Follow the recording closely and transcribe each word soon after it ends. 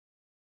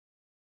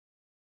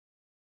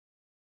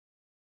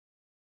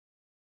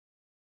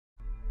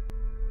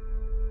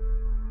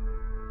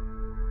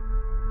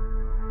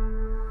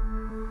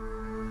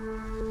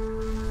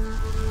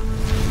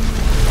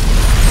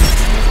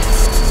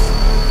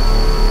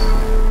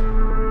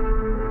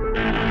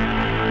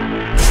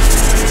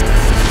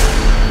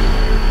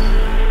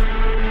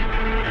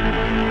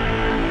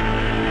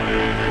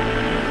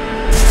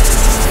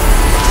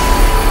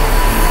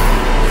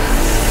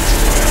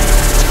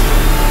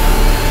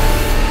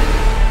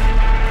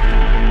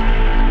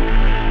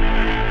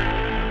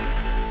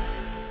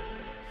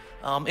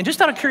And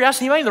just out of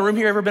curiosity, anybody in the room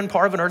here ever been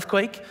part of an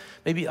earthquake?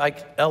 Maybe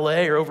like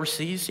LA or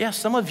overseas? Yeah,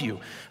 some of you.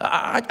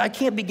 I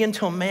can't begin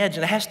to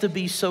imagine. It has to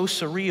be so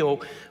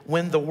surreal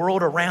when the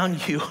world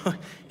around you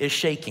is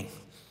shaking.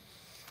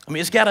 I mean,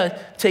 it's got to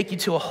take you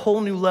to a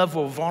whole new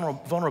level of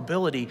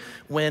vulnerability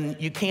when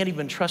you can't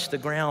even trust the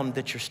ground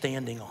that you're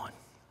standing on.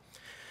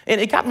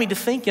 And it got me to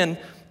thinking,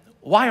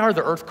 why are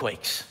there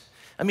earthquakes?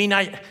 I mean,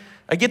 I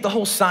get the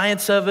whole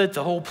science of it,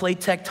 the whole plate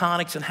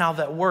tectonics and how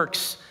that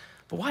works,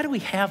 but why do we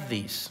have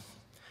these?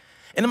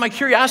 And then my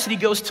curiosity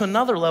goes to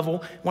another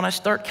level when I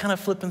start kind of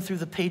flipping through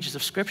the pages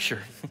of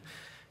Scripture,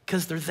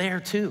 because they're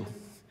there too.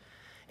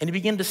 And you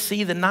begin to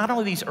see that not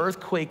only these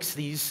earthquakes,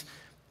 these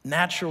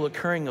natural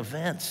occurring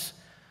events,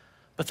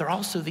 but they're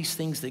also these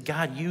things that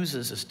God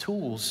uses as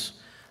tools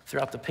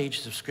throughout the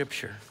pages of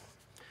Scripture.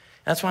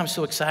 That's why I'm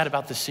so excited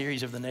about this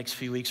series over the next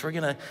few weeks. We're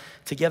going to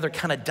together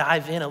kind of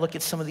dive in and look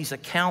at some of these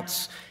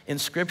accounts in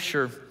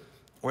Scripture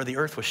where the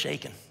earth was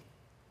shaken.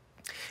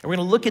 And we're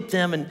going to look at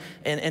them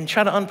and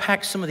try to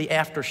unpack some of the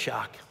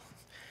aftershock.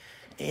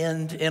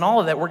 And in all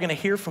of that, we're going to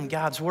hear from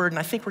God's word. And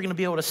I think we're going to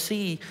be able to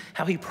see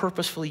how he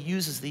purposefully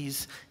uses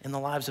these in the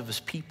lives of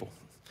his people.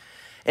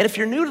 And if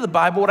you're new to the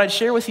Bible, what I'd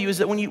share with you is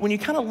that when you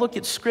kind of look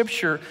at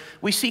Scripture,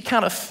 we see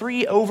kind of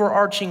three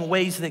overarching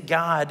ways that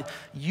God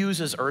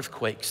uses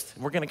earthquakes.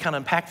 We're going to kind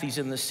of unpack these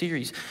in this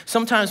series.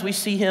 Sometimes we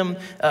see him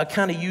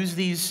kind of use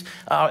these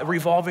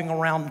revolving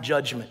around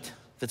judgment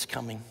that's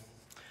coming.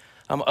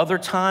 Other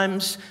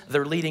times,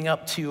 they're leading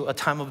up to a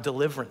time of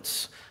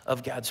deliverance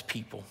of God's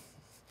people.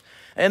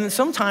 And then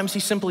sometimes he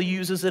simply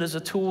uses it as a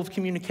tool of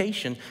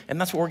communication, and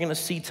that's what we're going to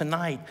see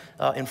tonight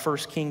in 1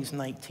 Kings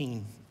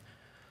 19.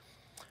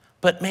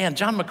 But man,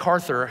 John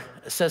MacArthur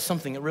says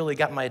something that really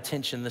got my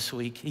attention this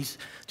week. He's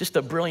just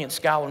a brilliant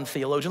scholar and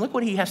theologian. Look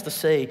what he has to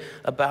say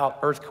about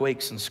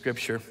earthquakes in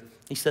Scripture.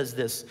 He says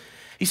this.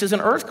 He says, an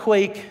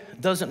earthquake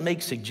doesn't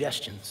make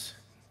suggestions.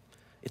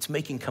 It's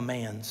making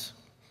commands.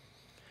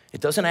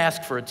 It doesn't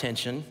ask for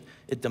attention,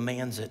 it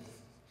demands it.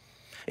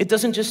 It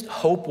doesn't just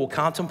hope we'll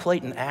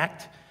contemplate and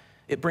act,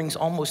 it brings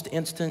almost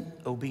instant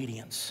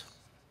obedience.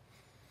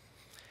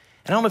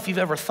 And I don't know if you've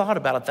ever thought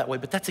about it that way,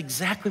 but that's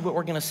exactly what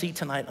we're gonna see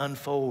tonight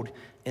unfold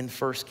in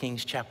 1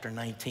 Kings chapter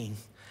 19.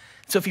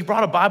 So if you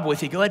brought a Bible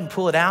with you, go ahead and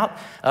pull it out.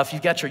 If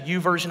you've got your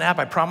YouVersion app,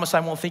 I promise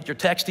I won't think you're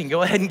texting.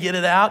 Go ahead and get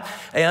it out.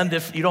 And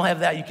if you don't have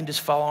that, you can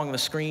just follow on the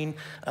screen.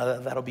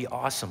 That'll be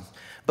awesome.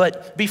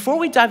 But before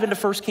we dive into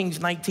 1 Kings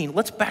 19,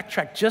 let's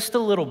backtrack just a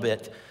little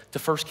bit to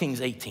 1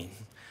 Kings 18.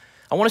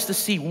 I want us to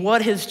see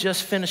what has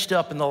just finished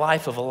up in the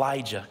life of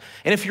Elijah.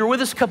 And if you were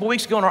with us a couple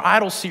weeks ago in our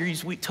Idol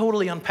series, we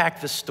totally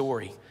unpacked this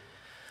story.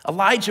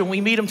 Elijah, when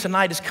we meet him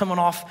tonight, is coming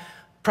off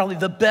probably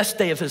the best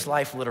day of his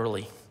life,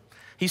 literally.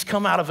 He's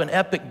come out of an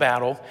epic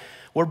battle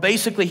where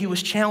basically he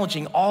was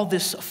challenging all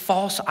this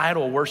false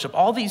idol worship,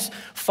 all these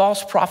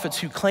false prophets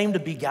who claimed to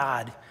be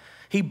God.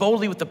 He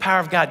boldly, with the power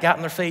of God, got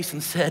in their face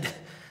and said,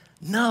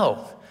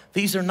 no,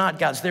 these are not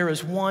gods. There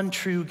is one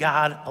true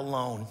God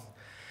alone.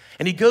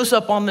 And he goes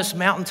up on this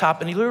mountaintop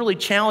and he literally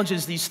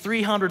challenges these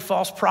 300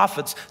 false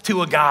prophets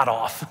to a God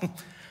off.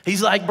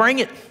 He's like, bring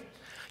it.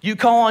 You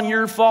call on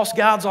your false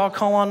gods, I'll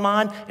call on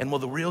mine. And will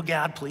the real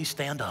God please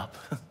stand up?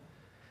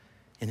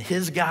 And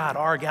his God,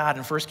 our God,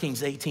 in 1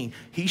 Kings 18,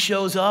 he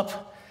shows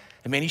up.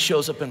 And man, he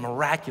shows up in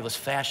miraculous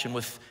fashion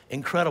with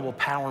incredible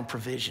power and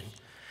provision.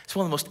 It's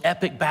one of the most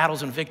epic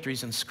battles and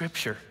victories in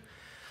Scripture.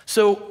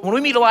 So when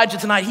we meet Elijah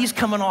tonight, he's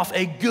coming off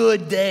a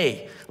good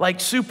day, like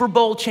Super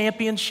Bowl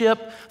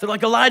championship. They're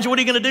like, Elijah, what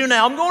are you going to do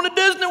now? I'm going to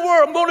Disney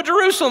World. I'm going to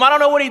Jerusalem. I don't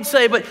know what he'd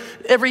say, but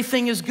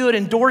everything is good.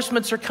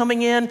 Endorsements are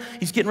coming in.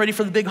 He's getting ready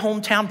for the big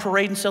hometown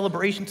parade and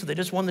celebration, so they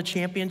just won the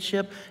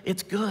championship.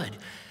 It's good.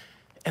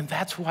 And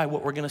that's why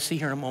what we're going to see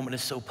here in a moment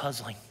is so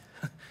puzzling.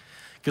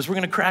 Because we're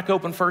going to crack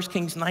open 1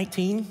 Kings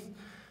 19.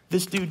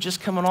 This dude just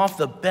coming off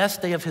the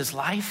best day of his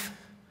life,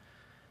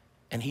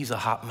 and he's a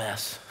hot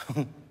mess.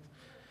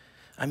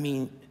 I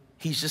mean,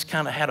 he's just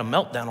kind of had a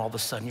meltdown all of a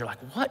sudden. You're like,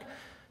 what?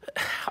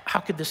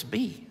 How could this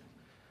be?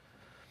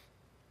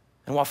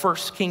 And while 1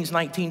 Kings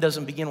 19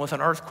 doesn't begin with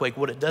an earthquake,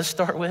 what it does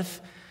start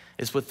with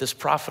is with this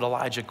prophet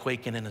Elijah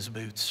quaking in his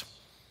boots.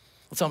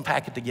 Let's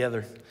unpack it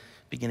together,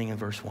 beginning in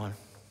verse 1.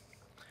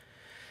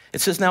 It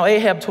says, now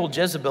Ahab told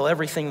Jezebel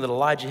everything that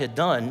Elijah had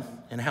done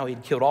and how he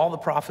had killed all the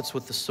prophets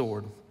with the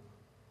sword.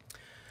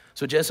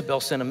 So Jezebel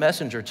sent a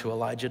messenger to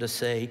Elijah to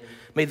say,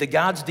 may the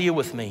gods deal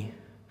with me,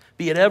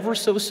 be it ever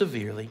so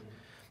severely,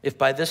 if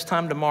by this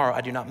time tomorrow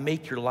I do not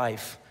make your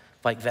life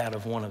like that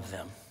of one of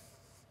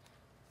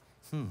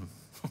them.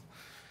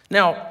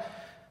 Now,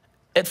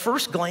 at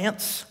first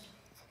glance,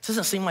 this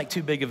doesn't seem like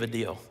too big of a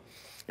deal.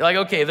 You're like,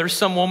 okay, there's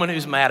some woman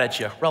who's mad at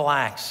you.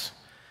 Relax.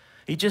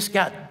 He just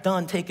got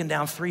done taking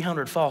down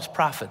 300 false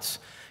prophets.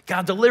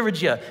 God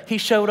delivered you. He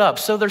showed up.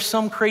 So there's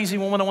some crazy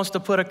woman that wants to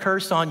put a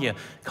curse on you.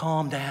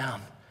 Calm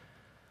down.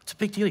 It's a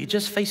big deal. You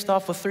just faced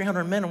off with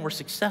 300 men and were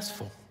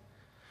successful.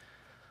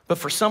 But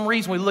for some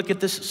reason, we look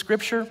at this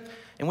scripture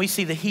and we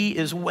see that he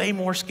is way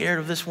more scared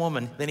of this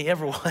woman than he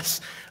ever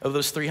was of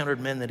those 300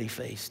 men that he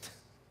faced.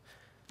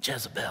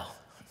 Jezebel.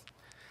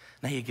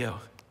 There you go.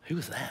 Who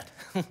was that?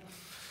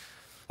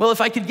 Well, if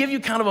I could give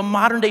you kind of a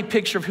modern day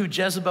picture of who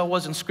Jezebel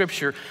was in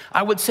Scripture,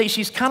 I would say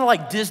she's kind of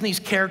like Disney's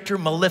character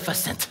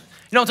Maleficent.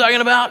 You know what I'm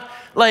talking about?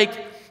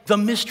 Like the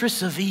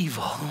mistress of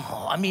evil.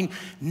 Oh, I mean,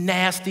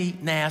 nasty,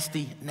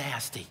 nasty,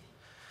 nasty.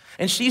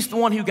 And she's the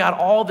one who got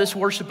all this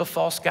worship of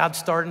false gods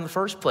started in the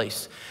first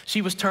place.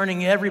 She was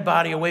turning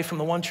everybody away from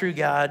the one true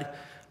God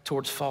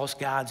towards false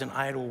gods and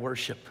idol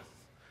worship.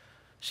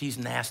 She's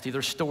nasty.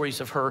 There's stories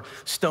of her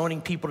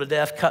stoning people to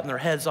death, cutting their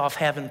heads off,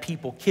 having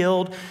people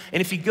killed. And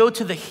if you go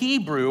to the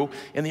Hebrew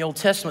in the Old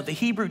Testament, the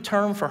Hebrew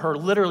term for her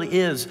literally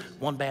is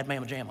one bad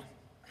mamma jamma.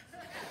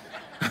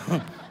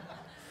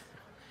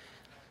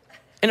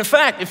 And in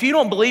fact, if you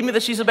don't believe me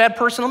that she's a bad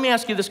person, let me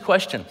ask you this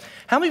question.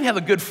 How many of you have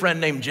a good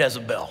friend named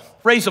Jezebel?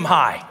 Raise them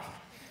high.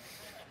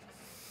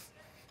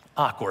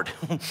 Awkward.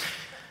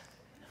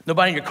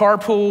 Nobody in your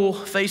carpool,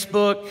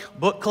 Facebook,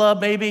 book club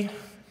maybe?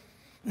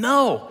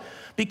 No.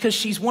 Because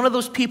she's one of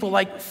those people,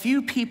 like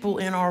few people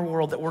in our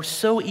world that were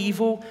so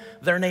evil,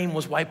 their name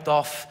was wiped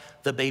off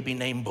the baby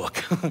name book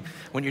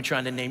when you're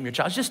trying to name your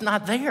child. It's just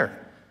not there.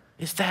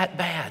 It's that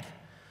bad.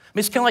 I mean,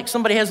 it's kind of like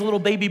somebody has a little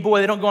baby boy.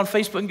 They don't go on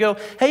Facebook and go,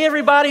 hey,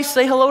 everybody,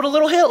 say hello to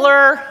little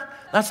Hitler.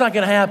 That's not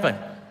going to happen.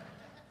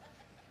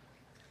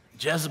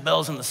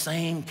 Jezebel's in the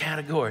same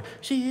category.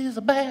 She is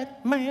a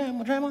bad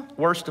man,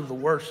 worst of the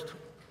worst.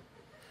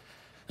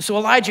 So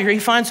Elijah here, he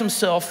finds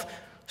himself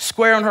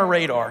square on her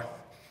radar.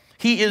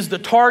 He is the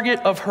target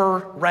of her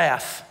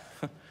wrath.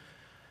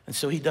 And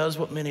so he does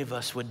what many of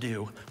us would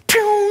do.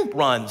 Pew!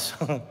 Runs.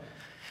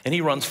 And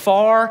he runs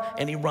far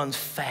and he runs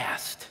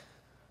fast.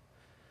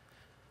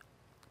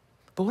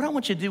 But what I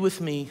want you to do with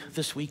me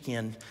this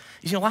weekend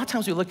is, a lot of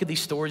times we look at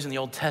these stories in the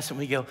Old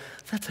Testament and we go,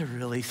 that's a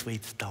really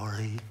sweet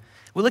story.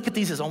 We look at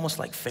these as almost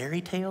like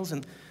fairy tales,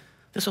 and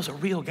this was a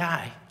real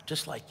guy,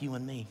 just like you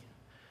and me.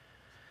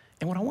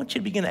 And what I want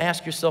you to begin to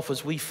ask yourself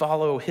as we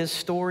follow his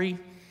story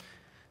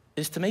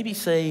is to maybe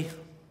say,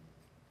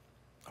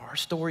 our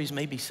stories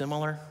may be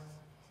similar.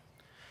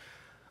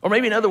 Or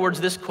maybe in other words,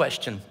 this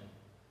question: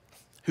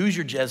 who's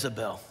your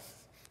Jezebel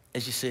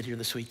as you sit here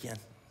this weekend?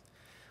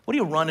 What are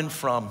you running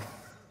from?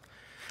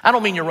 I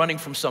don't mean you're running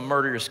from some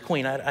murderous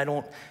queen. I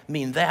don't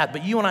mean that.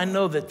 But you and I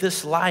know that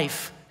this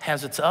life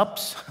has its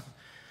ups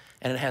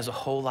and it has a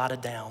whole lot of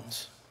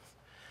downs.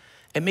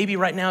 And maybe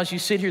right now as you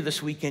sit here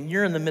this weekend,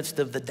 you're in the midst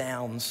of the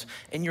downs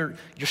and you're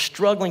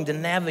struggling to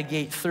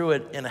navigate through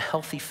it in a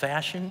healthy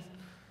fashion.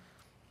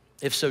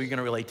 If so, you're going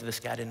to relate to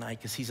this guy tonight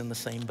because he's in the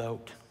same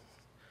boat.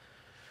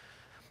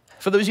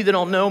 For those of you that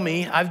don't know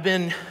me, I've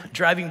been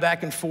driving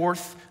back and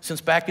forth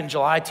since back in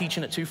July,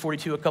 teaching at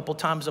 242 a couple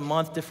times a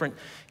month, different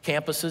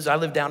campuses. I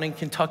live down in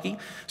Kentucky.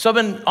 So I've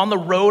been on the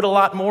road a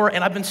lot more,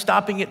 and I've been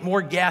stopping at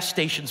more gas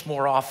stations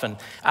more often.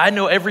 I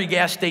know every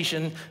gas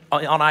station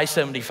on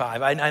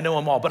I-75. I know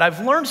them all. But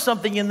I've learned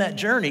something in that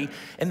journey,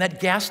 and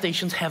that gas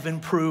stations have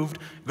improved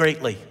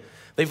greatly.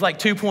 They've like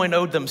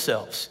 2.0'd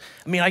themselves.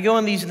 I mean, I go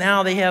in these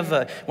now, they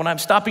have, when I'm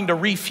stopping to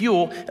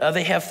refuel,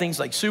 they have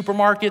things like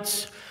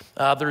supermarkets.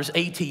 There's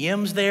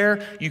ATMs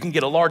there. You can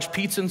get a large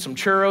pizza and some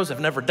churros.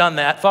 I've never done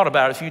that, thought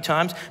about it a few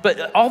times.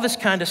 But all this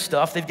kind of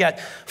stuff. They've got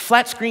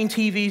flat screen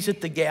TVs at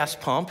the gas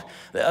pump.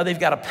 They've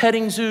got a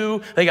petting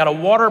zoo. They got a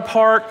water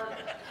park.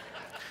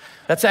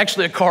 That's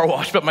actually a car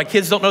wash, but my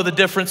kids don't know the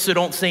difference, so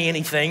don't say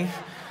anything.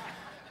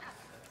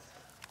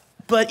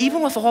 But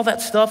even with all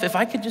that stuff, if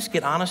I could just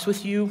get honest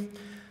with you,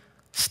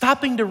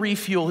 stopping to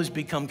refuel has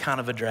become kind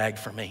of a drag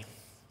for me.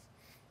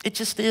 It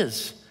just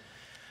is.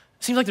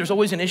 Seems like there's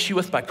always an issue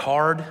with my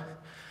card.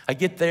 I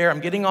get there,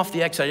 I'm getting off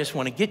the exit, I just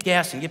want to get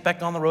gas and get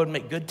back on the road and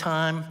make good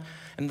time.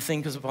 And the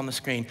thing comes up on the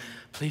screen,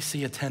 please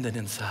see attendant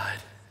inside.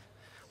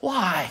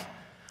 Why?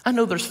 I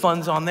know there's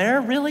funds on there,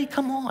 really?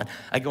 Come on.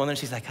 I go in there and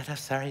she's like, oh,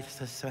 sorry.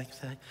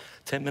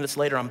 10 minutes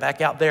later, I'm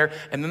back out there,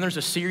 and then there's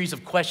a series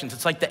of questions.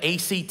 It's like the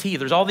ACT.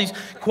 There's all these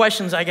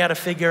questions I got to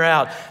figure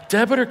out.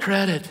 Debit or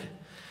credit?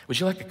 Would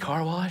you like a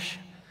car wash?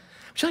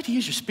 Would you like to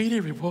use your Speedy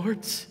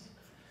Rewards?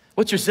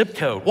 What's your zip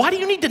code? Why do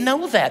you need to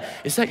know that?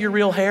 Is that your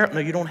real hair?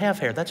 No, you don't have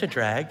hair. That's a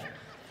drag.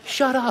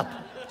 Shut up.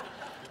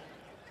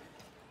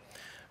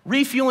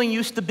 Refueling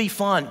used to be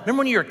fun. Remember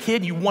when you were a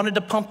kid, you wanted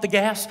to pump the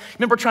gas?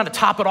 Remember trying to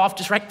top it off,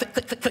 just right, click,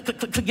 click, click, click,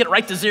 click, get it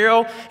right to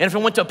zero? And if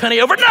it went to a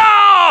penny over,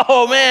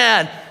 no,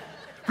 man.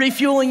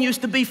 Refueling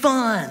used to be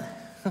fun.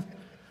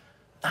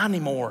 Not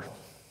anymore.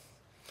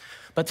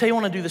 But I tell you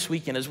what I want to do this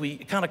weekend as we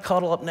kind of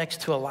cuddle up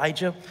next to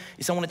Elijah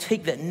is I want to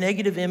take that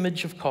negative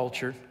image of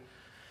culture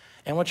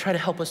and I want to try to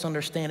help us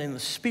understand in the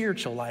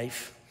spiritual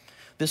life,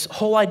 this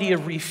whole idea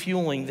of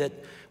refueling that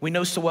we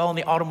know so well in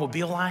the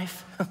automobile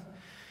life,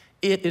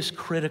 it is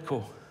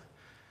critical.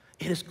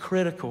 It is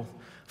critical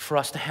for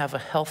us to have a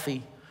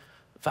healthy,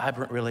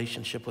 vibrant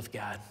relationship with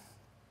God.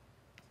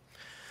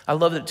 I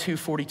love that at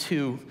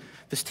 242,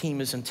 this team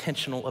is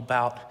intentional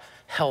about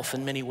health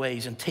in many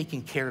ways and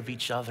taking care of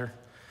each other.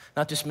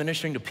 Not just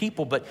ministering to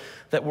people, but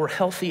that we're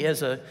healthy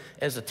as a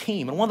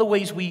team. And one of the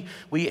ways we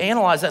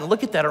analyze that and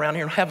look at that around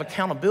here and have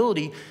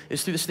accountability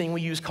is through this thing we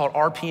use called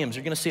RPMs.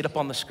 You're going to see it up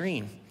on the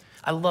screen.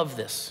 I love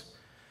this.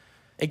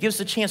 It gives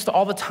the chance to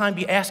all the time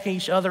be asking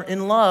each other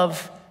in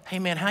love, hey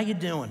man, how you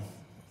doing?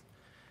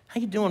 How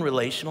you doing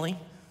relationally?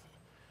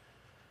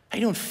 How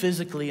you doing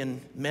physically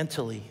and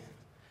mentally?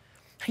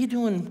 How you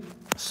doing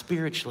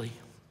spiritually?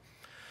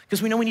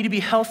 Because we know we need to be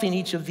healthy in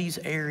each of these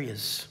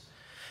areas.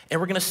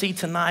 And we're gonna see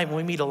tonight when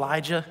we meet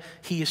Elijah,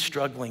 he is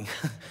struggling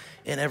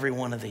in every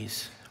one of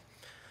these.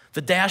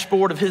 The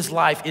dashboard of his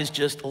life is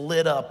just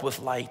lit up with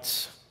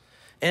lights.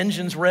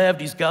 Engines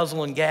revved, he's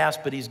guzzling gas,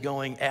 but he's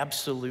going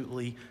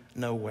absolutely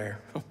nowhere.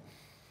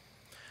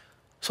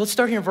 So let's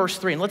start here in verse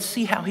 3, and let's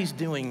see how he's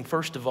doing,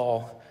 first of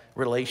all,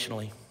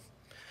 relationally.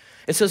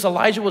 It says,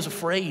 Elijah was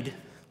afraid,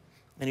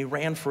 and he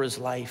ran for his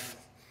life.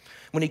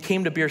 When he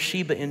came to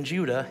Beersheba in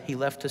Judah, he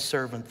left his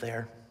servant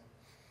there.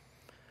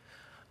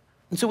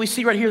 And so we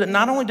see right here that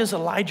not only does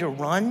Elijah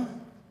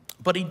run,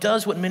 but he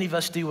does what many of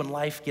us do when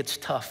life gets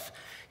tough.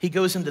 He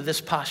goes into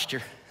this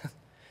posture,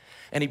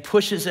 and he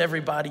pushes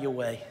everybody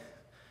away.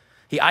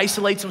 He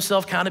isolates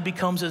himself, kind of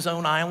becomes his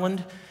own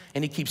island,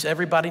 and he keeps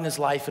everybody in his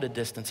life at a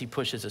distance. He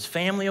pushes his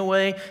family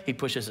away. He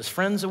pushes his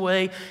friends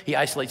away. He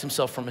isolates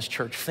himself from his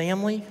church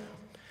family.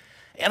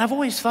 And I've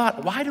always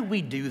thought, why do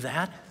we do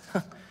that?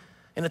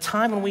 In a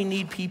time when we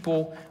need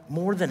people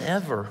more than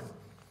ever,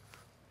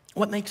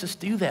 what makes us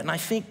do that? And I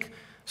think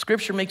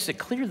Scripture makes it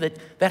clear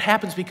that that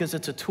happens because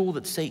it's a tool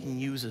that Satan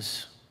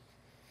uses.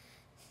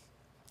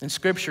 In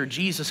Scripture,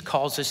 Jesus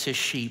calls us his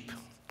sheep.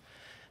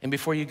 And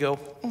before you go,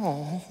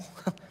 oh,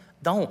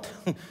 don't,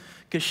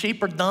 because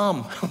sheep are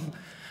dumb.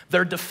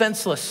 They're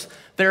defenseless.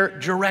 They're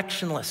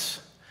directionless.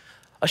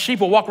 A sheep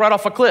will walk right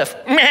off a cliff.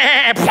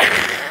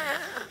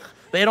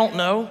 They don't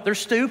know. They're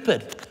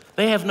stupid.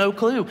 They have no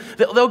clue.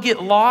 They'll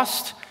get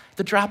lost at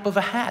the drop of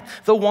a hat.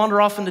 They'll wander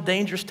off into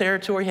dangerous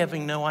territory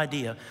having no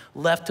idea.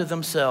 Left to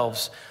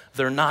themselves,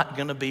 they're not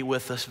going to be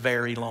with us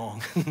very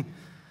long.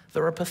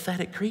 They're a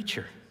pathetic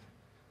creature.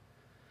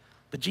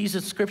 But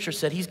Jesus' Scripture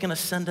said he's going to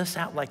send us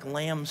out like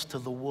lambs to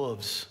the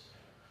wolves.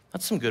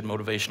 That's some good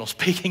motivational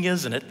speaking,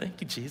 isn't it?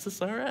 Thank you,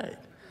 Jesus. All right.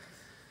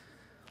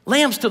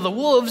 Lambs to the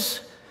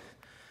wolves?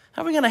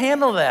 How are we going to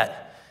handle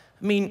that?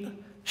 I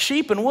mean,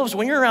 sheep and wolves,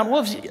 when you're around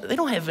wolves, they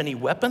don't have any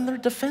weapon. They're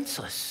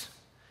defenseless.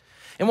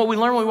 And what we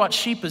learn when we watch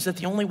sheep is that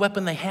the only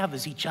weapon they have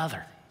is each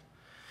other.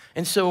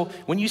 And so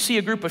when you see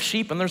a group of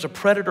sheep and there's a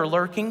predator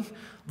lurking,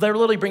 they'll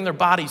literally bring their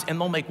bodies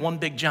and they'll make one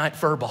big giant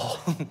fur ball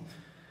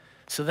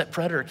so that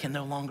predator can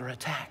no longer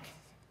attack.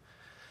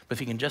 But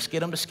if you can just get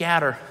them to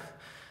scatter,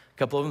 a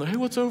couple of them, hey,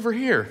 what's over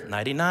here?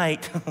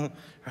 Nighty-night,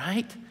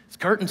 right? It's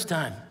curtains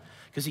time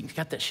because he's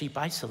got that sheep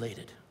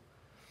isolated.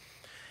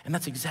 And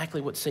that's exactly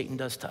what Satan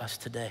does to us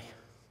today.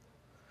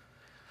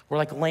 We're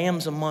like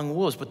lambs among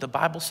wolves, but the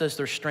Bible says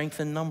there's strength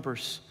in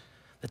numbers,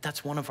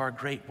 that's one of our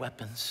great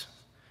weapons.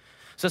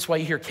 So that's why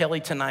you hear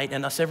Kelly tonight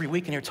and us every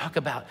week in here talk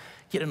about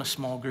get in a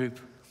small group.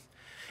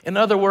 In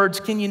other words,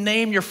 can you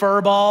name your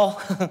fur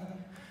ball?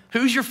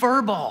 Who's your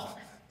fur ball?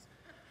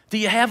 Do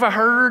you have a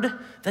herd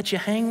that you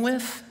hang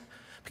with?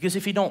 Because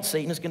if you don't,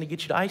 Satan is going to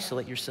get you to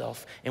isolate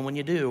yourself. And when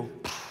you do,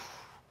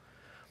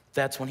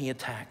 that's when he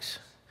attacks.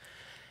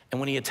 And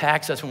when he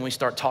attacks, that's when we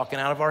start talking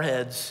out of our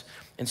heads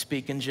and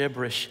speaking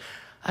gibberish.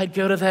 I'd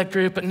go to that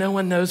group, but no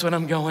one knows what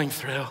I'm going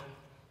through.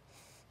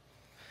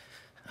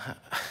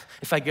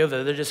 If I go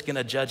there, they're just going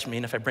to judge me.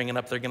 And if I bring it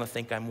up, they're going to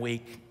think I'm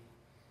weak.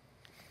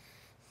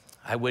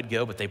 I would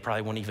go, but they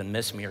probably won't even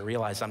miss me or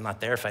realize I'm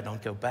not there if I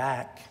don't go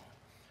back.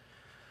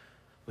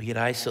 We get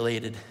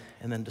isolated,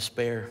 and then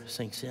despair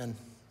sinks in.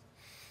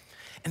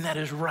 And that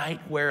is right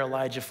where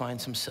Elijah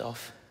finds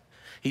himself.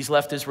 He's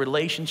left his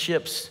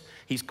relationships.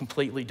 He's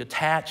completely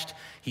detached.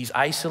 He's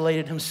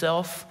isolated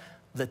himself.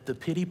 Let the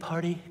pity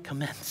party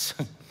commence.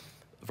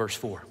 Verse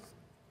 4.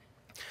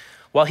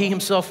 While he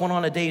himself went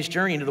on a day's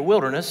journey into the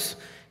wilderness,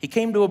 he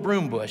came to a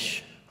broom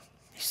bush.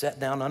 He sat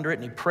down under it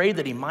and he prayed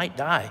that he might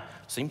die.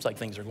 Seems like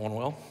things are going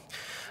well.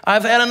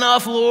 I've had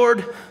enough,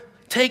 Lord.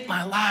 Take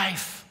my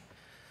life.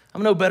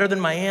 I'm no better than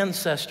my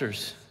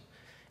ancestors.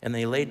 And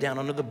they laid down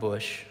under the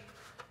bush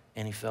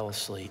and he fell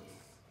asleep.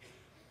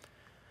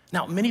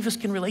 Now, many of us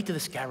can relate to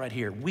this guy right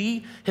here.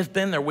 We have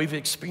been there. We've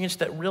experienced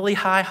that really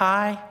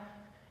high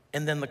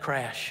and then the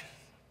crash.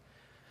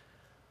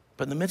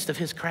 But in the midst of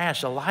his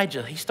crash,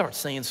 Elijah, he starts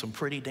saying some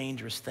pretty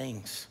dangerous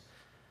things.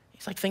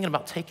 He's like thinking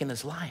about taking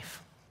his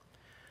life.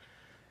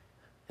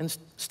 And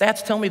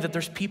stats tell me that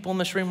there's people in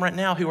this room right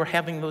now who are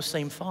having those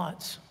same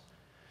thoughts.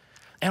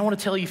 And I want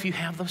to tell you, if you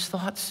have those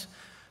thoughts,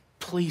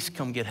 please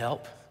come get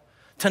help.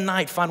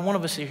 Tonight, find one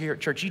of us here at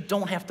church. You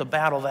don't have to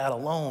battle that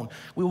alone.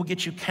 We will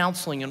get you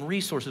counseling and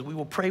resources. We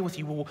will pray with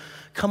you. We will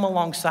come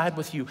alongside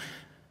with you.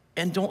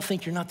 And don't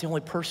think you're not the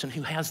only person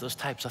who has those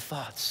types of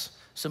thoughts.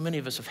 So many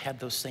of us have had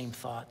those same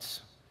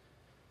thoughts.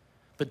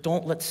 But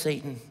don't let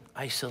Satan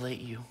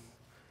isolate you.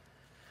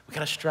 We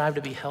got to strive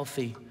to be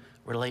healthy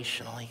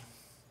relationally.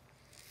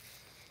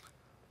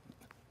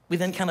 We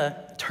then kind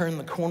of turn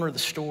the corner of the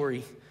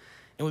story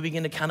and we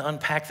begin to kind of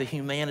unpack the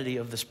humanity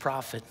of this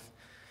prophet.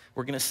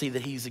 We're going to see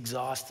that he's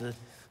exhausted,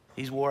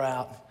 he's wore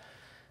out,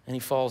 and he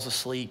falls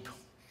asleep.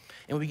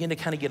 And we begin to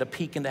kind of get a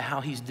peek into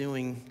how he's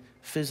doing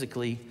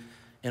physically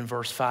in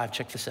verse 5.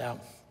 Check this out.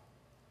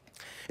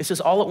 It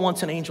says, all at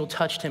once an angel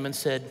touched him and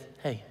said,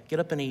 hey, get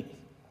up and eat.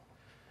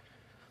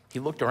 He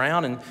looked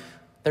around, and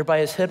there by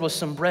his head was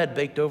some bread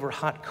baked over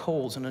hot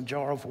coals and a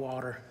jar of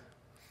water.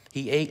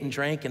 He ate and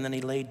drank, and then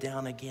he laid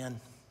down again.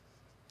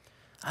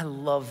 I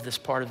love this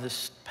part of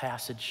this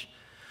passage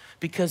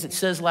because it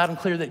says loud and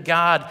clear that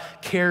God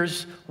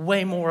cares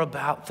way more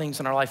about things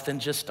in our life than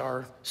just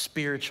our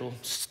spiritual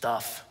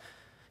stuff.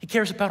 He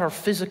cares about our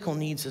physical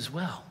needs as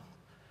well.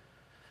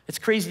 It's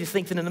crazy to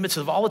think that in the midst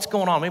of all that's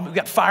going on, maybe we've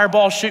got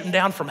fireballs shooting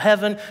down from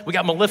heaven, we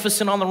got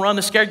Maleficent on the run,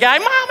 the scared guy,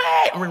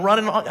 Mommy! And we're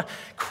running on.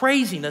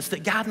 Craziness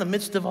that God in the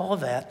midst of all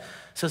of that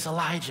says,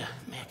 Elijah,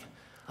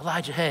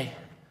 hey,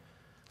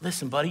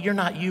 listen, buddy, you're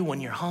not you when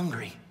you're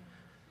hungry.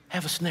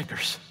 Have a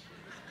Snickers.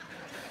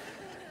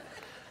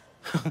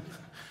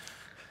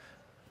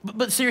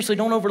 But seriously,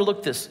 don't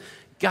overlook this.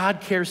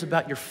 God cares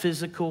about your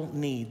physical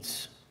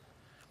needs.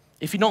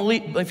 If you don't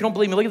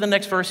believe me, look at the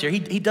next verse here.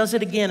 He does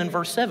it again in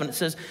verse 7. It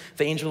says,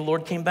 the angel of the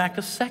Lord came back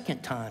a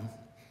second time,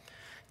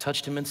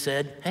 touched him and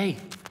said, hey,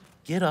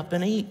 get up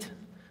and eat.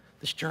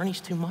 This journey's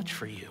too much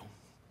for you.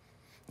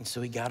 And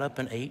so he got up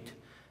and ate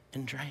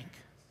and drank.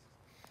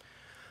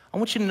 I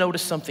want you to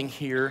notice something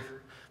here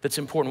that's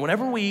important.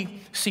 Whenever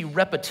we see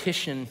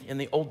repetition in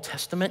the Old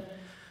Testament,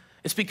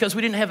 it's because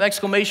we didn't have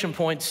exclamation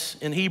points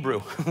in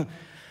Hebrew.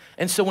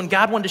 And so when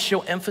God wanted to show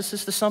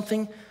emphasis to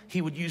something,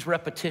 he would use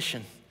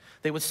repetition.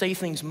 They would say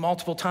things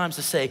multiple times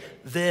to say,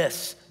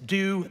 this,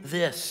 do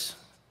this.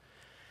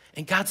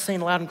 And God's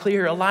saying loud and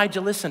clear,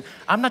 Elijah, listen,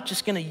 I'm not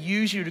just gonna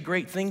use you to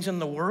great things in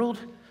the world,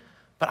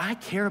 but I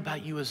care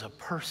about you as a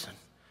person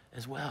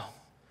as well.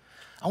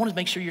 I wanna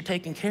make sure you're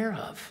taken care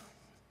of.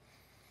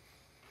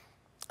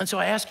 And so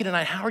I ask you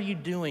tonight, how are you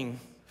doing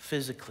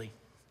physically?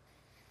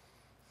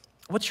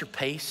 What's your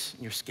pace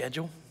and your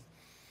schedule?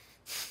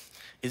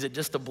 Is it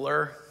just a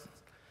blur?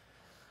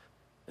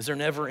 Is there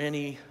never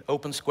any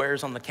open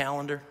squares on the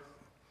calendar?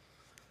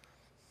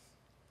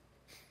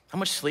 How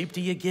much sleep do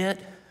you get?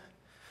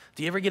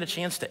 Do you ever get a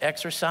chance to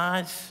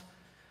exercise?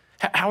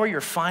 How are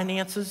your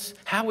finances?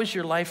 How is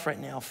your life right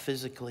now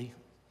physically?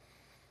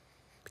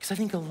 Because I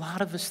think a lot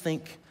of us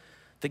think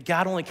that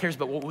God only cares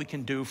about what we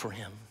can do for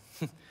him,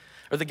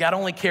 or that God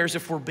only cares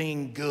if we're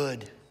being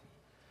good.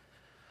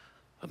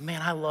 But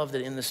man, I love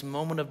that in this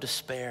moment of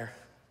despair,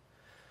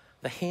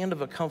 the hand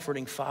of a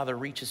comforting father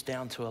reaches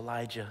down to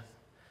Elijah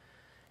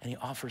and he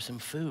offers him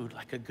food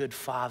like a good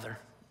father.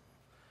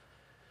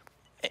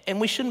 And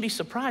we shouldn't be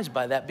surprised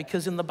by that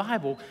because in the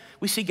Bible,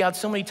 we see God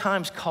so many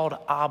times called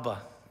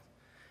Abba,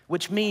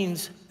 which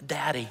means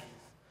daddy.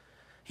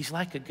 He's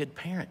like a good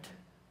parent.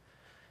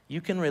 You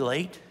can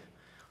relate.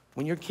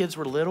 When your kids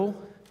were little,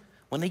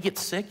 when they get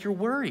sick, you're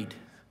worried.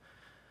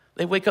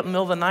 They wake up in the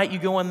middle of the night, you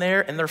go in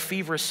there, and their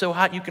fever is so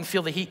hot, you can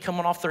feel the heat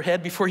coming off their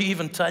head before you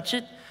even touch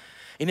it.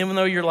 And even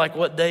though you're like,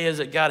 what day is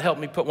it? God, help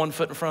me put one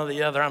foot in front of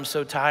the other. I'm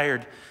so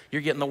tired.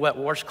 You're getting the wet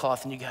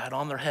washcloth, and you got it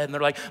on their head, and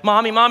they're like,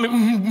 Mommy,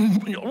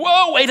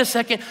 whoa, wait a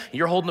second.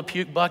 You're holding the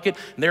puke bucket,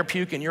 and they're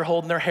puking, you're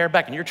holding their hair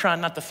back, and you're trying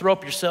not to throw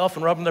up yourself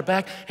and rubbing their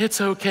back. It's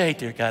okay,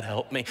 dear God,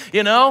 help me,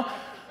 you know?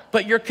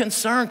 But you're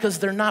concerned because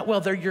they're not well.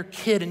 They're your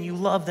kid, and you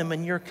love them,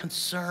 and you're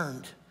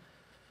concerned.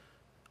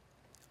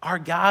 Our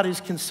God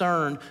is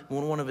concerned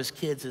when one of his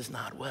kids is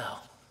not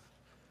well.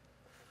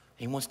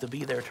 He wants to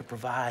be there to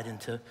provide and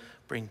to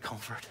bring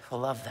comfort. I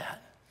love that.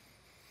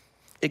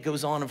 It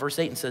goes on in verse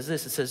 8 and says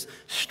this. It says,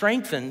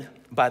 strengthened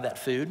by that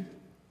food,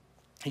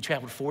 he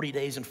traveled 40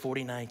 days and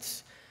 40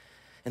 nights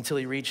until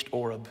he reached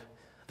Oreb,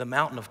 the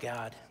mountain of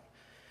God.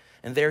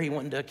 And there he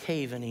went into a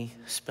cave and he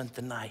spent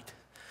the night.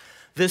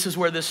 This is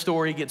where this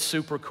story gets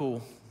super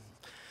cool.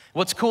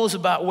 What's cool is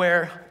about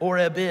where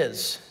Oreb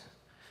is.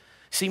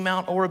 See,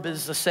 Mount Oreb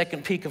is the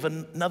second peak of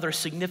another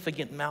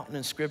significant mountain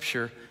in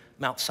Scripture,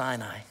 Mount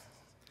Sinai.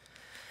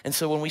 And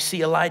so when we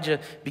see Elijah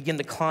begin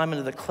to climb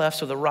into the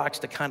clefts of the rocks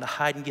to kind of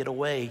hide and get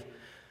away,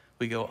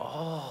 we go,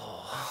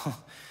 oh.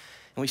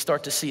 And we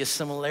start to see a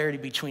similarity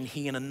between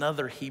he and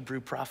another Hebrew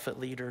prophet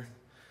leader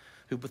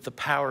who, with the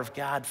power of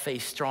God,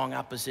 faced strong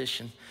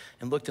opposition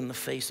and looked in the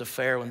face of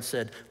Pharaoh and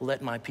said,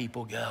 let my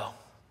people go.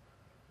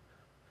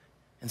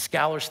 And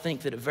scholars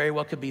think that it very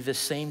well could be this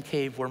same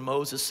cave where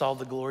Moses saw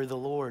the glory of the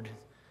Lord,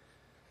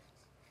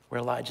 where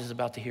Elijah is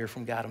about to hear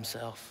from God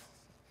himself.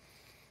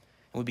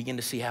 And we begin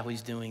to see how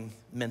he's doing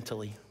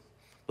mentally.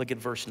 Look at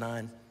verse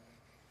 9.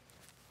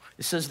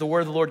 It says, the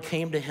word of the Lord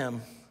came to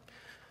him.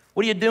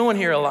 What are you doing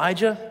here,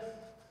 Elijah?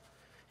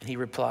 And he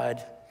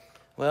replied,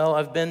 well,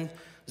 I've been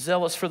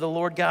zealous for the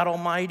Lord God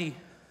Almighty.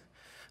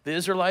 The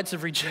Israelites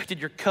have rejected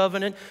your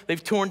covenant.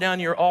 They've torn down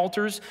your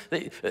altars.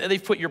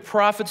 They've put your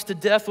prophets to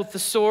death with the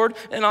sword,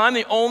 and I'm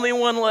the only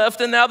one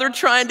left, and now they're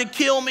trying to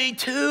kill me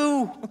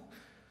too.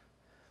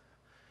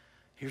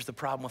 Here's the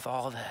problem with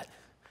all of that.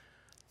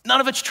 None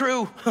of it's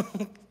true.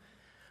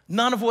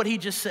 None of what he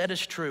just said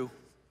is true.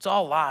 It's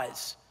all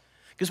lies.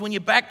 Because when you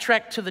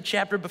backtrack to the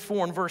chapter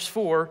before in verse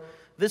 4,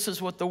 this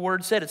is what the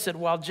word said. It said,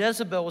 while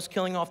Jezebel was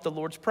killing off the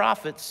Lord's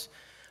prophets,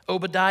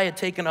 Obadiah had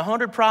taken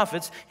 100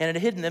 prophets and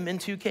had hidden them in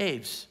 2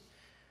 caves.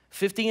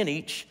 50 in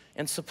each,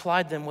 and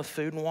supplied them with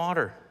food and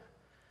water.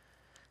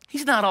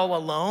 He's not all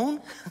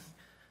alone.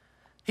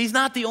 He's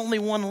not the only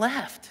one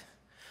left.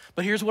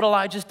 But here's what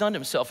Elijah's done to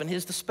himself. In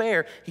his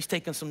despair, he's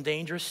taken some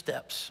dangerous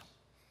steps.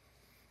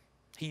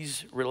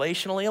 He's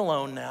relationally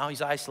alone now.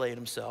 He's isolated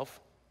himself.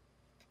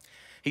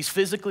 He's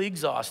physically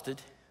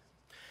exhausted.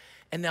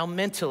 And now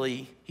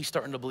mentally, he's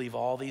starting to believe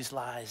all these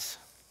lies.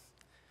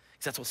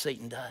 Because that's what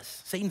Satan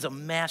does. Satan's a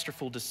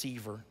masterful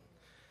deceiver.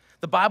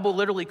 The Bible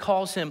literally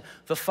calls him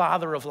the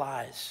father of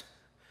lies.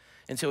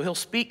 And so he'll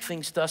speak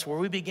things to us where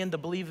we begin to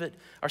believe it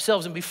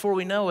ourselves. And before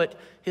we know it,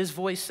 his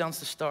voice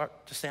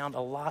start to sound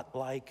a lot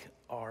like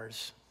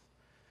ours.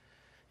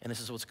 And this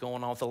is what's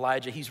going on with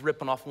Elijah. He's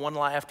ripping off one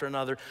lie after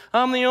another.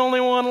 I'm the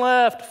only one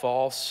left.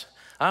 False.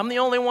 I'm the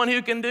only one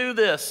who can do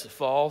this.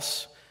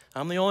 False.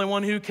 I'm the only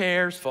one who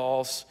cares.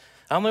 False.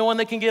 I'm the only one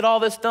that can get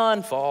all this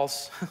done.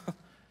 False.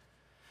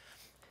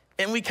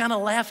 And we kind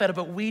of laugh at it,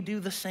 but we do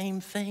the same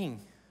thing.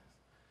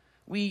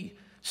 We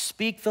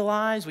speak the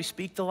lies,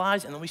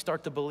 and then we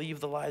start to believe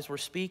the lies we're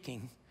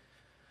speaking.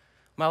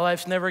 My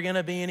life's never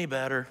gonna be any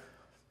better.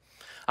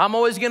 I'm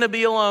always gonna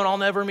be alone. I'll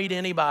never meet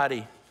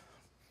anybody.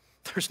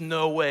 There's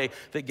no way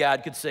that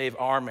God could save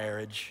our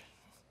marriage.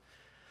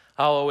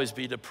 I'll always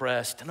be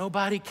depressed.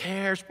 Nobody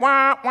cares.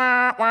 Wah,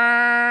 wah,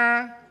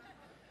 wah.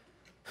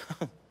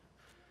 I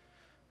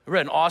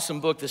read an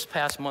awesome book this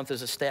past month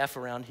as a staff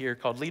around here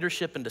called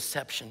Leadership and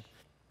Deception.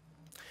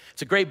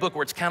 It's a great book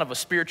where it's kind of a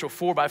spiritual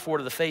 4x4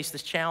 to the face,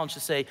 this challenge to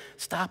say,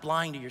 stop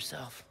lying to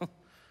yourself.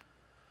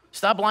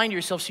 Stop lying to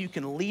yourself so you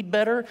can lead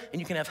better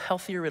and you can have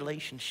healthier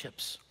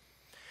relationships.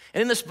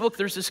 And in this book,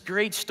 there's this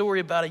great story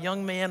about a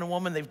young man and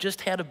woman. They've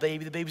just had a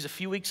baby. The baby's a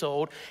few weeks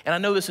old. And I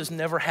know this has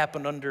never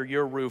happened under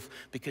your roof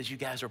because you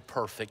guys are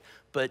perfect,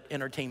 but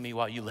entertain me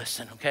while you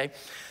listen, okay?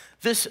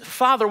 This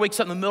father wakes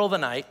up in the middle of the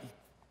night,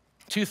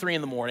 2, 3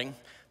 in the morning,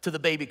 to the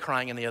baby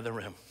crying in the other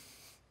room.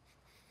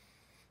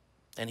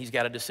 And he's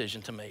got a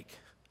decision to make.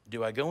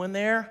 Do I go in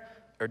there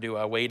or do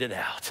I wait it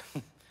out?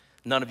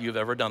 None of you have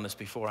ever done this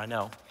before, I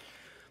know.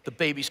 The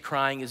baby's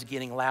crying is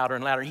getting louder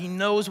and louder. He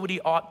knows what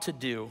he ought to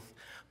do,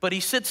 but he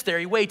sits there,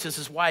 he waits as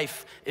his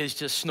wife is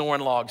just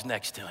snoring logs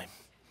next to him.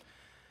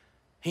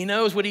 He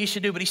knows what he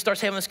should do, but he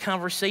starts having this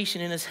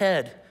conversation in his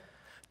head.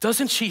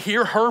 Doesn't she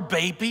hear her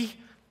baby?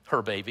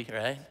 Her baby,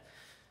 right?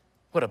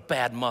 What a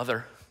bad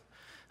mother.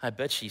 I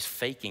bet she's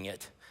faking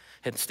it.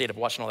 Instead of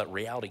watching all that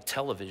reality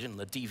television,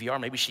 the DVR,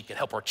 maybe she could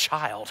help her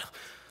child.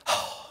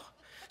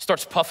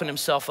 Starts puffing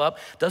himself up.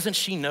 Doesn't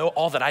she know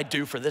all that I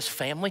do for this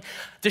family?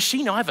 Does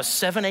she know I have a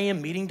 7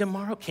 a.m. meeting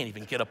tomorrow? Can't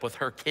even get up with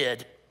her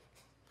kid.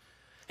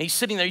 And he's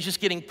sitting there, he's just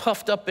getting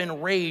puffed up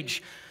in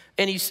rage,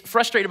 and he's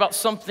frustrated about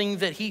something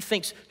that he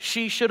thinks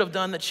she should have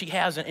done that she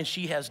hasn't, and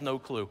she has no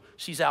clue.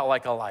 She's out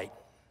like a light.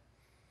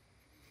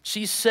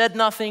 She's said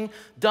nothing,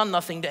 done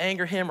nothing to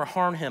anger him or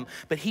harm him,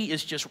 but he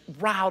is just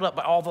riled up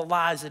by all the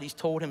lies that he's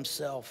told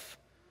himself.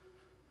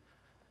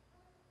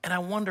 And I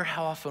wonder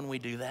how often we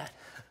do that.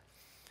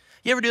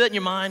 You ever do that in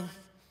your mind?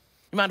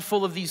 Your mind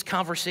full of these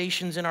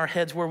conversations in our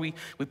heads where we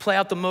play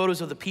out the motives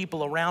of the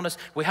people around us.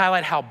 We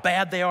highlight how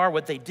bad they are,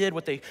 what they did,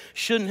 what they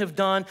shouldn't have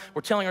done.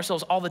 We're telling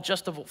ourselves all the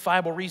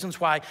justifiable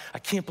reasons why I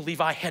can't believe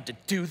I had to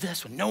do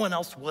this when no one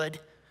else would.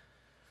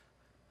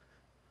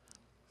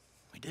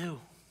 We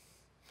do.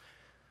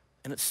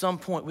 And at some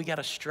point, we got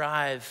to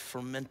strive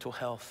for mental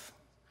health,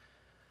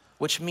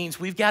 which means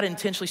we've got to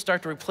intentionally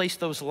start to replace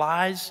those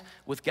lies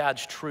with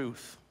God's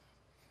truth.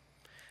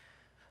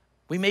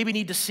 We maybe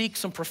need to seek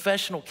some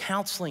professional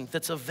counseling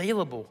that's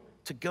available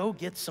to go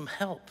get some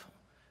help.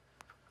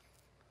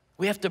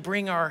 We have to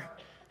bring our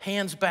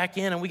hands back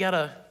in, and we got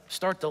to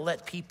start to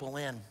let people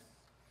in.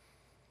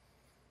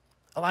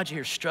 Elijah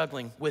here is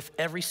struggling with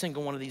every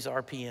single one of these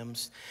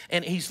RPMs,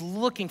 and he's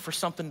looking for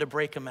something to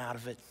break him out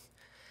of it.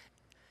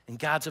 And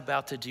God's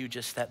about to do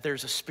just that.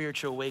 There's a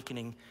spiritual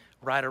awakening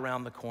right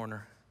around the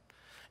corner.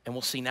 And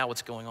we'll see now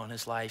what's going on in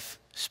his life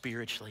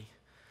spiritually.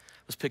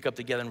 Let's pick up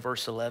together in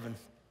verse 11.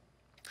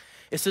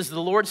 It says,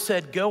 the Lord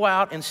said, go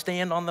out and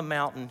stand on the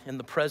mountain in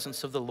the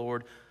presence of the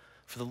Lord,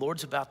 for the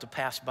Lord's about to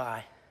pass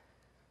by.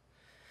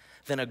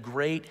 Then a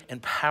great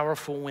and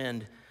powerful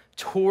wind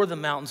tore the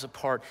mountains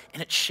apart,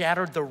 and it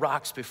shattered the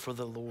rocks before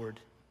the Lord.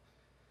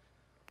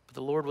 But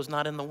the Lord was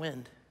not in the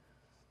wind.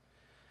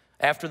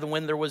 After the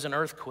wind, there was an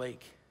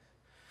earthquake,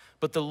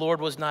 but the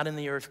Lord was not in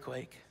the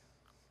earthquake.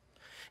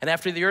 And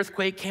after the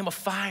earthquake came a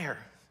fire,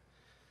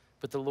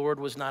 but the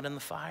Lord was not in the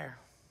fire.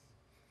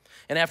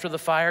 And after the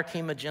fire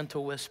came a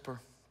gentle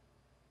whisper.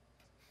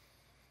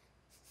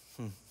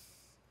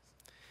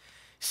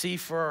 See,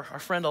 for our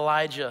friend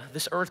Elijah,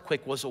 this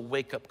earthquake was a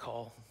wake-up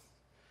call.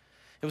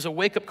 It was a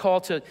wake-up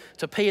call to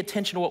pay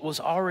attention to what was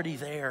already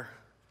there.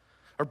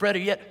 Or better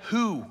yet,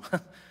 who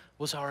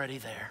was already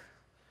there.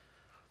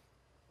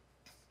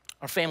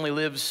 Our family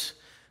lives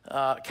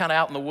kind of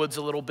out in the woods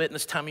a little bit. And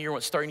this time of year when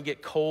it's starting to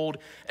get cold,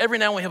 every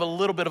now and then we have a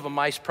little bit of a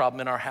mice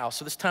problem in our house.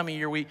 So this time of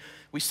year we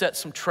set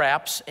some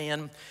traps.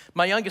 And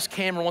my youngest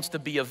Cameron wants to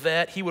be a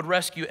vet. He would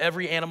rescue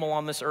every animal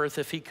on this earth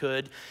if he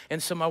could.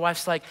 And so my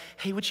wife's like,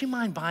 hey, would you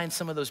mind buying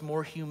some of those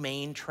more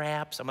humane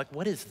traps? I'm like,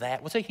 what is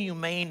that? What's a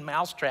humane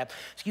mouse trap?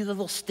 So you the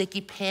little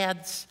sticky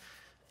pads?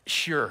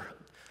 Sure.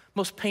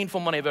 Most painful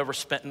money I've ever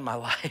spent in my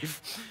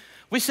life.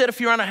 We set a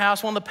few around the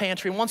house, one in the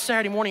pantry. And one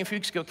Saturday morning a few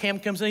weeks ago, Cam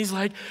comes in, he's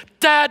like,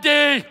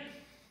 Daddy!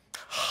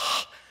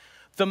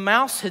 The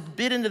mouse had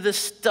bit into this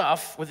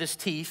stuff with his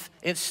teeth,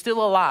 and it's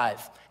still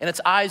alive, and its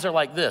eyes are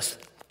like this.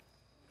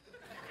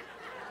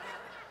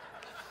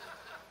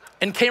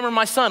 And Cameron,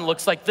 my son,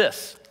 looks like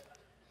this.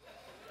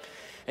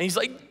 And he's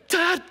like,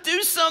 Dad,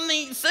 do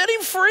something, set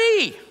him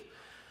free.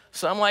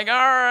 So I'm like, all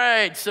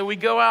right. So we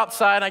go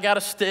outside, and I got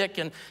a stick,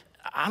 and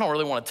I don't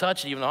really want to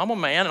touch it, even though I'm a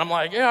man. And I'm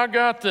like, yeah, I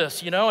got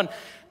this, you know.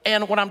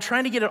 And when I'm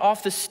trying to get it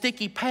off the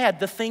sticky pad,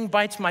 the thing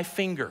bites my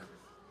finger,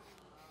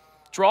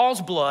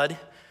 draws blood,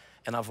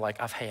 and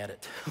I've had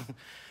it.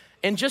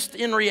 And just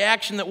in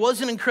reaction that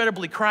wasn't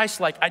incredibly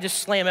Christ-like, I just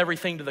slam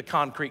everything to the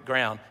concrete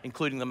ground,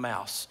 including the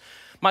mouse.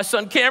 My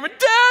son Cameron,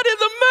 Daddy,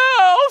 the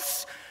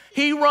mouse!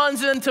 He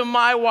runs into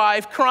my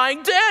wife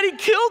crying, Daddy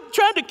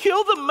tried to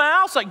kill the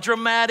mouse, like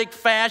dramatic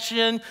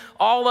fashion,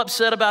 all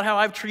upset about how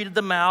I've treated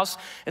the mouse.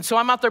 And so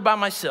I'm out there by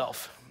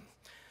myself.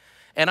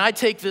 And I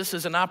take this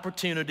as an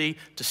opportunity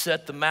to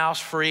set the mouse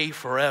free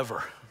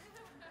forever.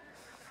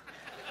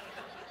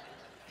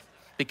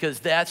 Because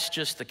that's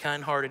just the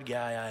kind-hearted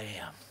guy I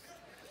am.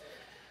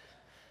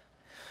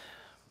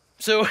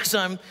 So as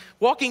I'm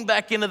walking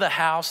back into the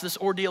house, this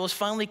ordeal is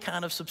finally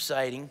kind of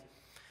subsiding.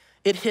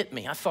 It hit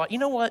me. I thought, you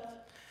know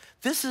what?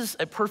 This is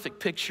a perfect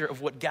picture of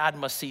what God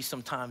must see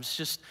sometimes,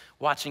 just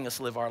watching us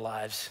live our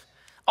lives.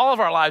 All of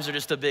our lives are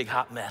just a big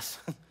hot mess.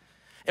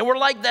 And we're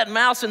like that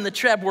mouse in the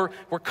trap. We're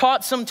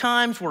caught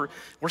sometimes, we're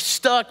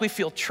stuck, we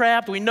feel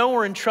trapped, we know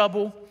we're in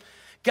trouble.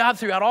 God,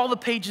 throughout all the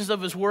pages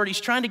of his word,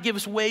 he's trying to give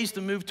us ways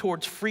to move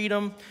towards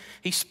freedom.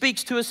 He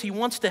speaks to us, he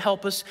wants to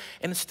help us,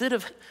 and instead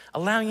of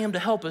allowing him to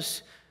help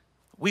us,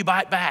 we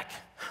bite back.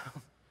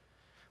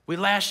 We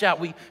lash out,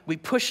 we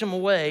push him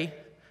away.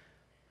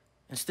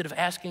 Instead of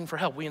asking for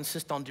help, we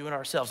insist on doing it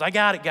ourselves. I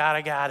got it, God,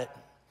 I got it.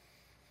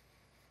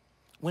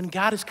 When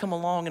God has come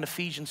along in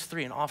Ephesians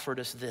 3 and offered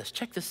us this,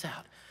 check this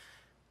out.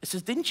 It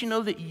says, didn't you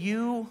know that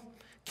you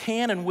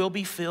can and will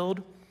be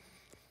filled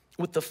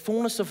with the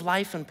fullness of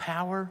life and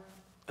power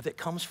that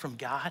comes from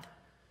God?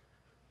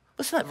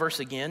 Listen to that verse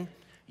again.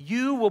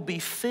 You will be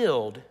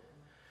filled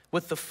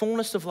with the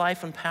fullness of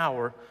life and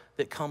power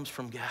that comes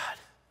from God.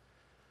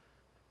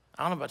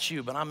 I don't know about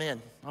you, but I'm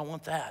in. I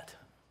want that.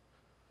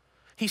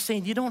 He's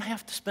saying you don't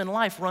have to spend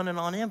life running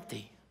on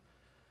empty.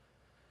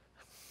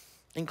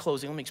 In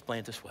closing, let me explain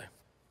it this way.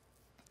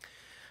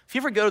 If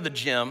you ever go to the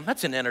gym,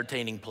 that's an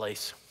entertaining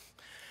place.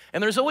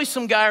 And there's always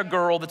some guy or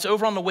girl that's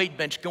over on the weight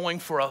bench going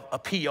for a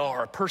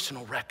PR, a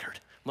personal record,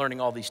 learning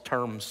all these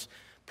terms,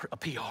 a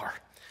PR.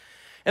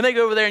 And they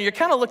go over there and you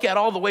kind of look at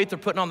all the weight they're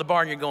putting on the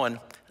bar and you're going,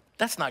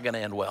 that's not going to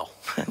end well.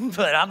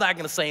 But I'm not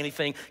going to say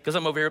anything because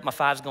I'm over here with my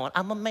fives going,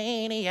 I'm a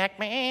maniac,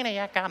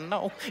 I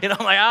know. You know,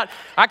 like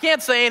I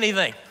can't say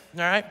anything,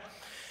 all right?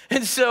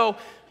 And so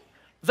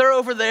they're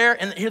over there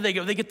and here they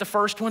go. They get the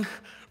first one.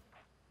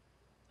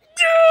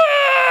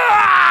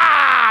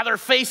 Their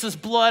face is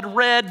blood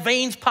red,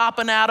 veins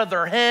popping out of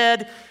their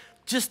head,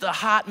 just a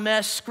hot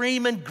mess,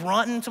 screaming,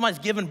 grunting. Somebody's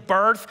giving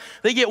birth.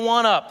 They get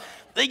one up.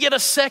 They get a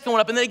second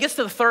one up, and then it gets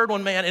to the third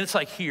one, man, and it's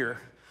like here.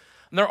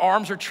 And their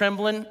arms are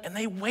trembling, and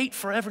they wait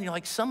forever, and you're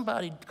like,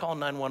 somebody call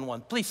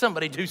 911. Please,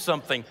 somebody do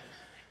something.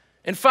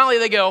 And finally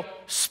they go,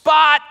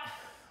 spot!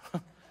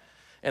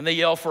 And they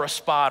yell for a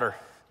spotter.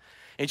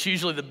 It's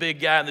usually the big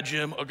guy in the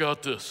gym, I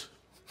got this.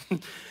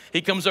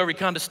 He comes over, he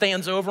kind of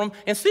stands over them.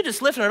 Instead of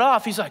just lifting it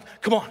off, he's like,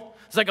 come on.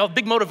 It's like a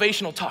big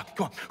motivational talk.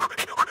 Come on.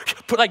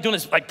 Put like doing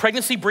this like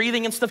pregnancy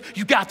breathing and stuff.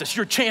 You got this.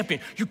 You're a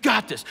champion. You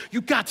got this.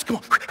 You got this. Come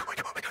on.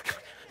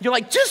 You're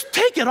like, just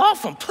take it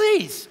off them,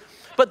 please.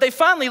 But they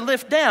finally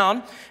lift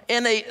down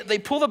and they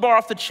pull the bar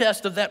off the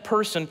chest of that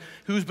person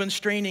who's been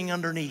straining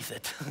underneath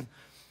it.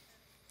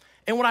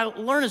 And what I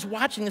learned is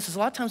watching this is a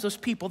lot of times those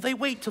people, they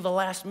wait till the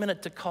last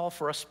minute to call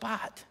for a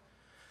spot.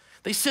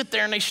 They sit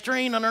there and they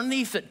strain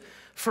underneath it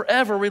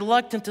forever,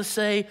 reluctant to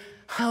say,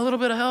 a little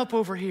bit of help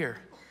over here.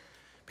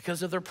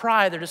 Because of their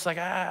pride, they're just like,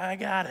 I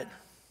got it.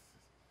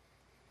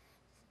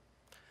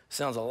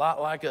 Sounds a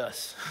lot like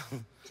us.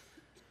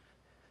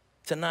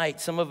 Tonight,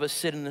 some of us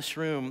sit in this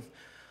room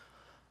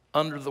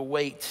under the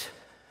weight.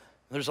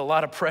 There's a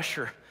lot of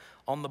pressure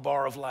on the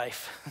bar of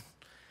life.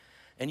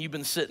 And you've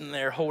been sitting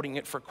there holding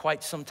it for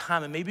quite some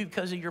time. And maybe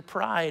because of your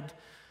pride,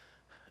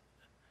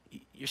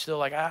 you're still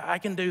like, I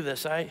can do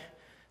this. I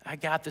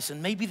got this.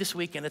 And maybe this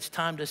weekend it's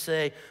time to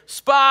say,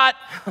 spot!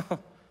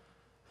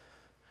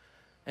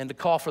 And to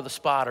call for the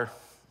spotter.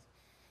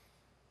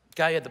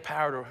 Guy who had the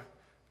power to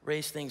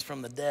raise things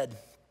from the dead.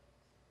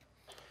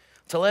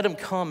 To let him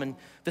come, and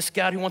this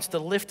God who wants to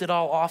lift it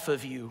all off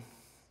of you.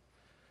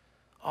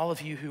 All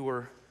of you who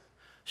are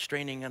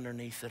straining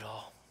underneath it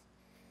all.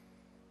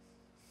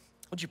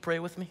 Would you pray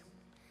with me?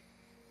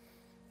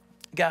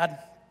 God,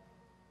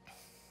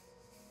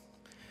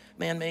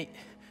 man, may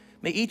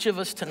each of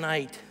us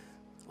tonight,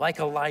 like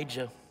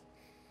Elijah,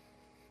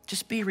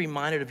 just be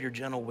reminded of your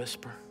gentle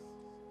whisper.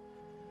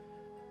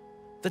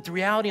 That the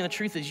reality and the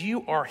truth is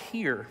you are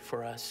here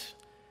for us.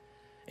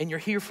 And you're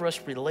here for us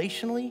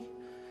relationally.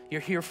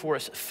 You're here for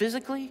us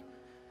physically.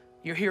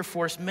 You're here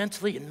for us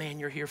mentally. And man,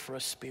 you're here for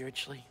us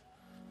spiritually.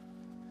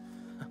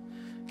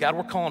 God,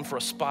 we're calling for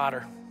a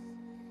spotter.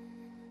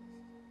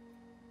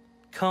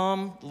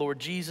 Come, Lord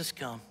Jesus,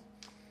 come.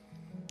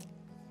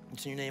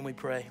 It's in your name we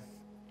pray.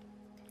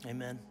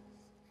 Amen.